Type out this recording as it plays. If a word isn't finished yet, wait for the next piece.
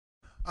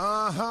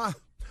Uh-huh.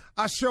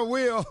 I sure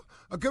will.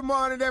 Good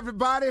morning,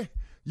 everybody.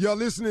 You're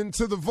listening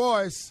to The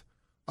Voice.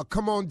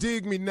 Come on,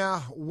 dig me now.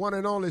 One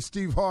and only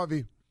Steve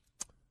Harvey.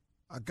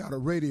 I got a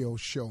radio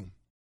show.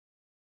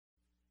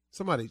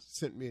 Somebody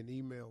sent me an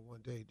email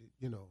one day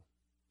that,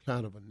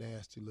 kind of a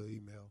nasty little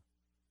email.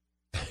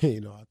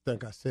 I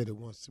think I said it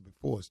once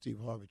before, Steve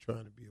Harvey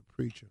trying to be a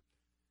preacher.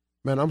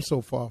 Man, I'm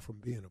so far from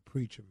being a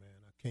preacher, man.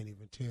 I can't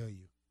even tell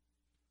you.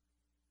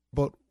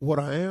 But what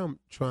I am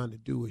trying to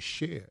do is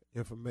share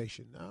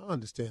information. Now, I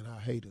understand how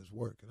haters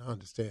work, and I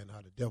understand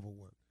how the devil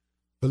works.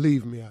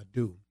 Believe me, I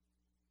do.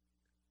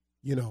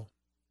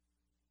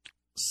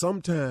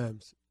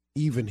 Sometimes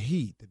even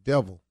he, the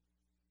devil,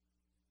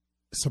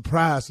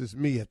 surprises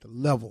me at the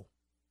level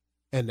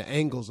and the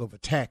angles of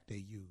attack they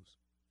use.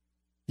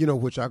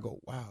 Which I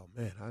go, wow,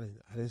 man, I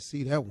didn't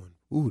see that one.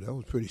 Ooh, that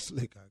was pretty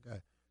slick. I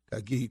got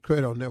to give you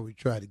credit on that when you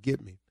try to get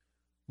me.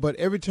 But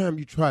every time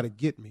you try to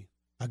get me,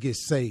 I get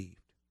saved.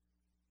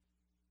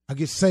 I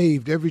get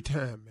saved every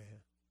time,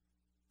 man,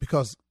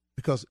 because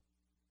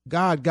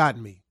God got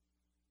me.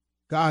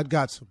 God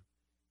got some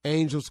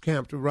angels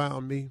camped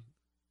around me.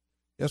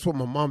 That's what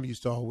my mom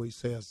used to always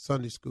say as a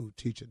Sunday school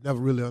teacher. Never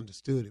really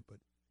understood it, but,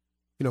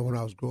 when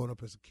I was growing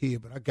up as a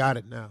kid. But I got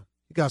it now.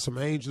 He got some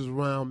angels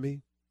around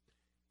me.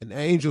 And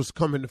angels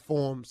come in the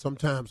form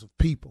sometimes of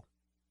people.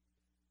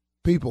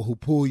 People who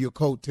pull your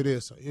coat to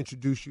this or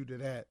introduce you to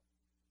that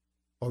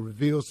or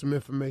reveal some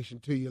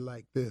information to you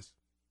like this.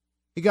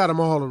 He got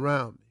them all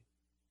around me.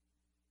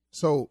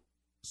 So,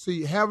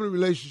 see, having a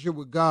relationship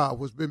with God,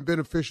 what's been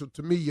beneficial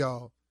to me,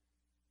 y'all,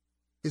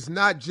 is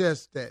not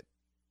just that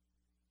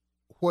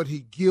what he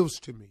gives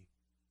to me,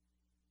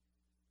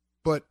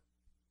 but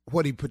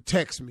what he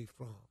protects me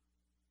from.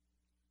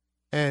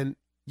 And,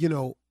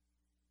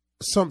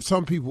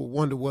 some people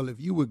wonder, well,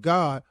 if you were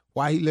God,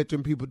 why he let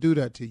them people do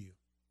that to you?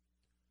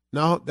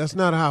 No, that's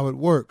not how it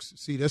works.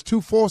 See, there's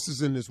two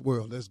forces in this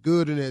world. There's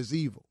good and there's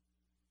evil.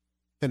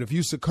 And if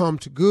you succumb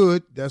to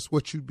good, that's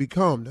what you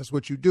become. That's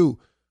what you do.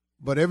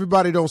 But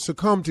everybody don't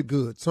succumb to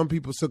good. Some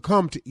people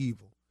succumb to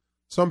evil.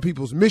 Some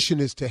people's mission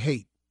is to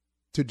hate,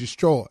 to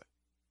destroy,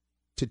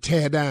 to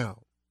tear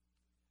down.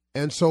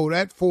 And so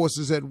that force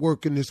is at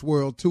work in this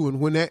world too.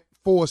 And when that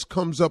force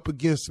comes up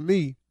against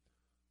me,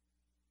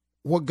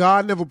 what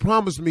God never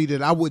promised me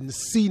that I wouldn't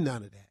see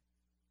none of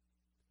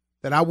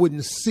that I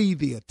wouldn't see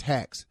the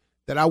attacks,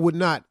 that I would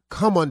not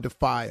come under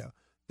fire,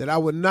 that I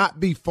would not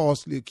be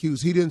falsely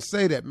accused. He didn't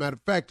say that. Matter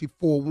of fact, he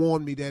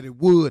forewarned me that it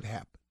would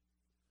happen.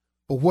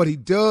 But what he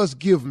does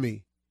give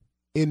me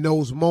in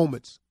those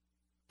moments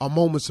are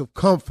moments of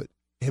comfort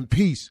and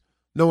peace,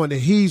 knowing that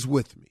he's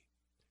with me.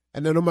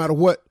 And that no matter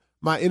what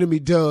my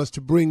enemy does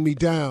to bring me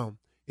down,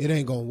 it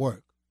ain't going to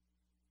work.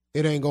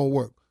 It ain't going to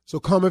work. So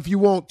come if you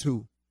want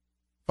to.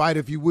 Fight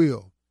if you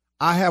will.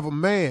 I have a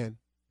man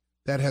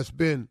that has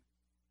been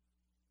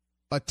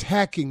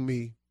attacking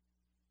me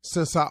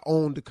since I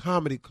owned the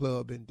comedy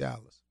club in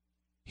Dallas.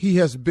 He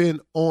has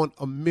been on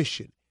a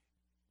mission.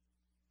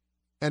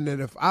 And that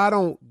if I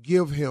don't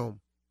give him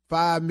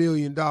 $5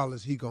 million,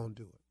 he gonna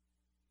do it.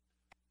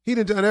 He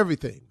done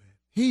everything, man.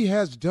 He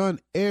has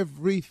done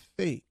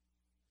everything.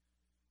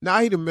 Now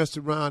he done messed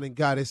around and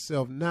got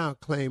himself now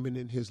claiming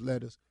in his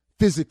letters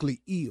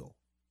physically ill.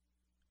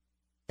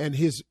 And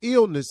his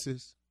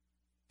illnesses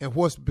and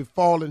what's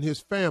befallen his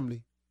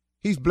family,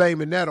 he's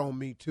blaming that on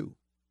me too.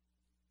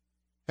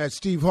 Had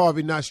Steve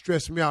Harvey not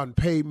stressed me out and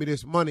paid me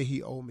this money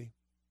he owed me,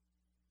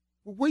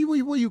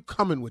 where you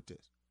coming with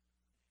this?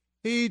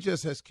 He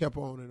just has kept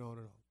on and on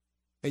and on.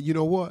 And you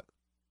know what?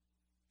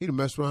 He done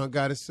messed around and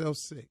got himself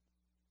sick.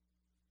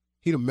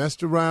 He done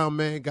messed around,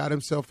 man, got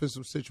himself in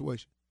some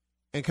situation.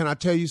 And can I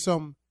tell you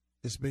something?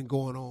 It's been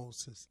going on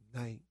since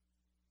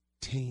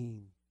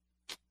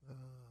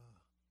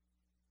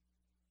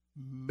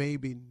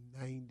maybe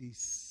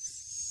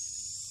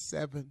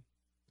 97.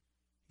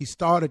 He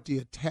started the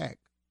attack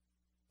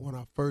when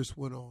I first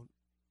went on.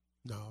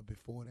 No,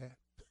 before that.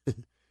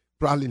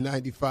 Probably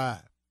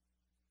 95.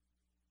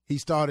 He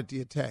started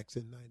the attacks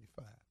in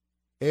 95.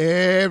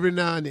 Every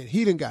now and then.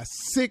 He done got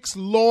 6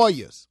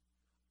 lawyers.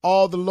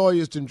 All the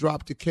lawyers done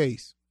dropped the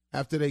case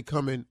after they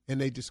come in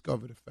and they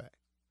discover the fact.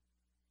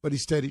 But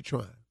he's steady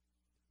trying.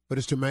 But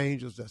it's them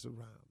angels that's around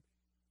me.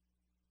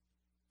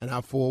 And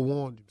I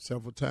forewarned him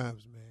several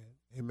times, man.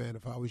 Hey, man,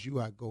 if I was you,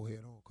 I'd go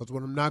head on. Because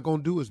what I'm not going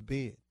to do is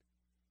bend.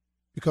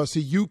 Because, see,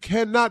 you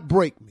cannot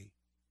break me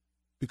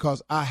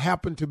because I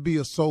happen to be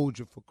a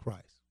soldier for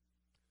Christ.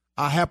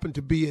 I happen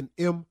to be an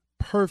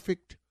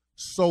imperfect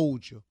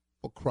soldier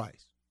for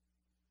Christ.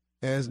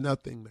 There's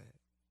nothing, man.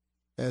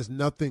 There's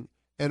nothing.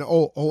 And,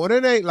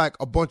 it ain't like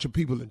a bunch of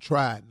people done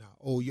tried now.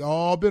 Oh,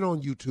 y'all been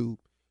on YouTube.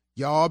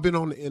 Y'all been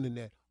on the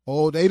internet.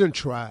 Oh, they done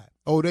tried.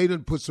 Oh, they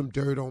done put some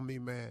dirt on me,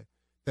 man.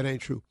 That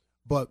ain't true.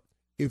 But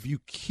if you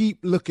keep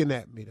looking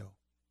at me, though,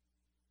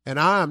 and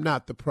I am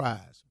not the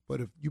prize,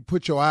 but if you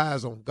put your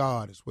eyes on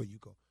God, is where you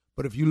go.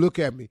 But if you look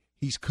at me,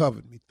 he's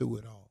covered me through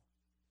it all.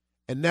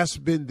 And that's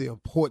been the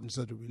importance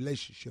of the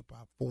relationship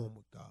I formed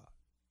with God,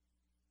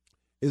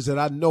 is that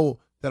I know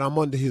that I'm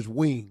under his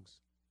wings,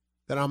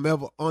 that I'm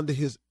ever under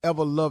his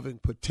ever-loving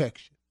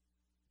protection,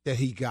 that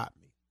he got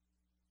me.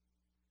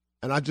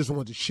 And I just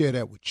want to share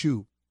that with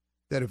you,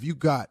 that if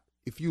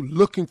you're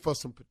looking for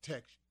some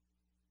protection,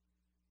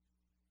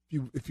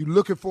 if you're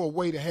looking for a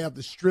way to have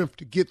the strength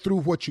to get through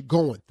what you're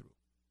going through,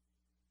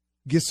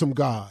 get some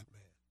God,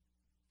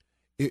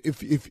 man.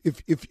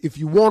 If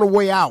you want a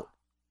way out,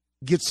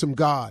 get some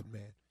God,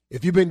 man.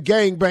 If you've been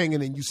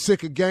gangbanging and you're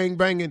sick of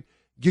gangbanging,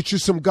 get you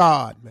some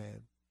God, man.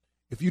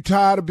 If you're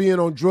tired of being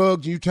on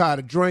drugs and you're tired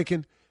of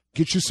drinking,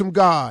 get you some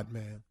God,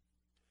 man.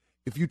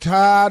 If you're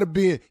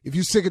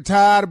sick and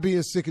tired of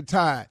being sick and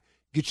tired,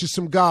 get you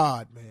some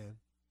God, man.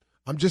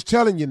 I'm just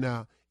telling you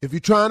now, if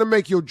you're trying to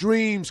make your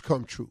dreams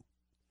come true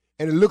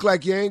and it look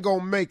like you ain't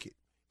going to make it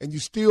and you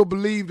still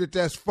believe that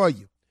that's for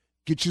you,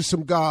 get you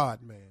some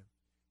God, man.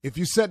 If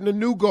you're setting a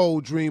new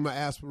goal, dream, or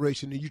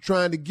aspiration and you're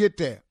trying to get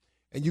there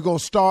and you're going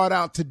to start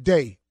out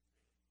today,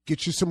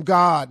 get you some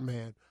God,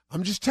 man.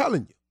 I'm just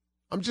telling you.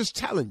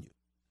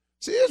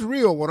 See, it's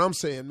real what I'm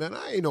saying, man.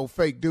 I ain't no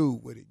fake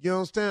dude with it. You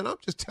understand? I'm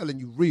just telling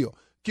you real.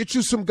 Get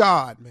you some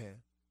God, man.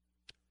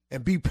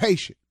 And be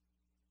patient.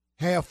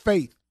 Have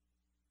faith.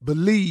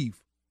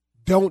 Believe.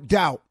 Don't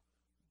doubt.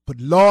 But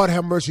Lord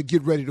have mercy,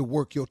 get ready to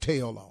work your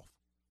tail off.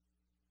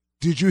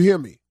 Did you hear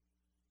me?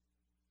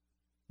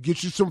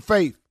 Get you some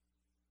faith.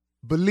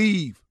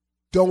 Believe.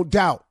 Don't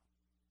doubt.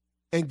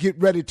 And get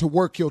ready to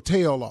work your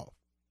tail off.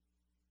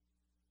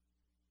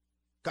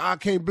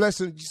 God can't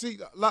bless it. You see,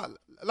 a lot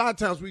of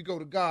times we go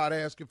to God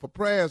asking for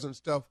prayers and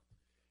stuff,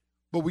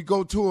 but we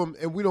go to him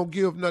and we don't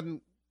give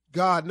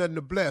God nothing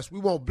to bless. We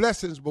want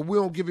blessings, but we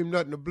don't give him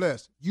nothing to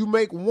bless. You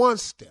make one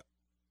step,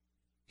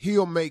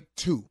 he'll make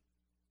two.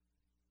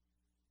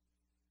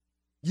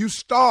 You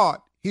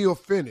start, he'll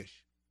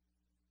finish.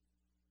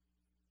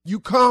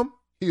 You come,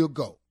 he'll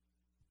go.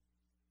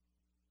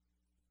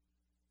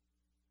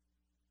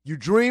 You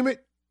dream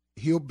it,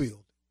 he'll build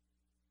it.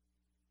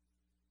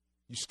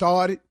 You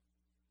start it,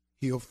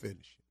 he'll finish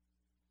it.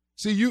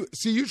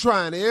 See you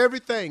trying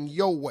everything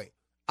your way.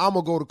 I'm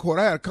going to go to court.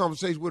 I had a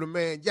conversation with a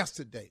man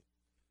yesterday.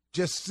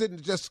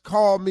 Just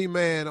called me,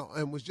 man,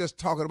 and was just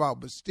talking about,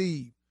 but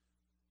Steve,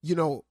 you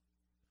know,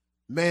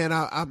 man,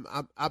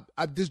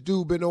 I this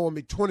dude been owing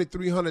me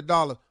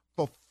 $2,300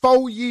 for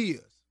 4 years.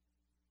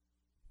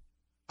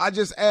 I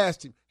just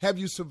asked him, have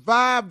you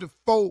survived the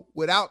 4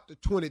 without the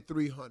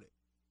 $2,300?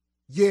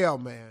 Yeah,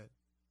 man.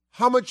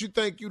 How much you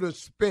think you done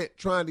spent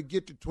trying to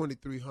get to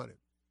 $2,300?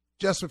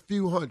 Just a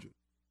few hundred.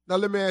 Now,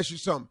 let me ask you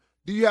something.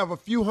 Do you have a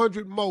few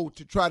hundred more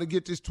to try to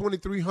get this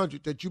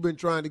 $2,300 that you've been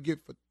trying to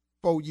get for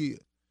 4 years?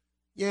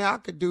 Yeah, I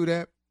could do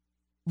that.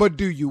 But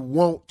do you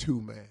want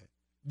to, man?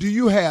 Do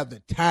you have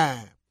the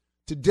time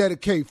to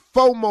dedicate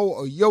 4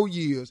 more of your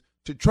years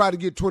to try to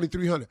get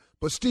 $2,300?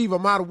 But, Steve,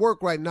 I'm out of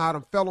work right now. I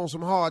done fell on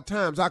some hard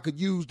times. I could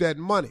use that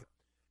money.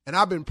 And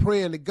I've been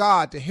praying to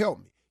God to help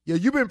me. Yeah,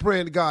 you've been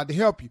praying to God to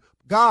help you.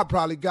 God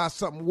probably got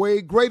something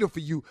way greater for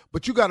you,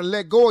 but you got to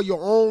let go of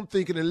your own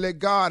thinking and let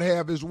God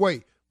have his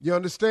way. You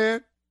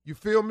understand? You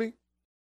feel me?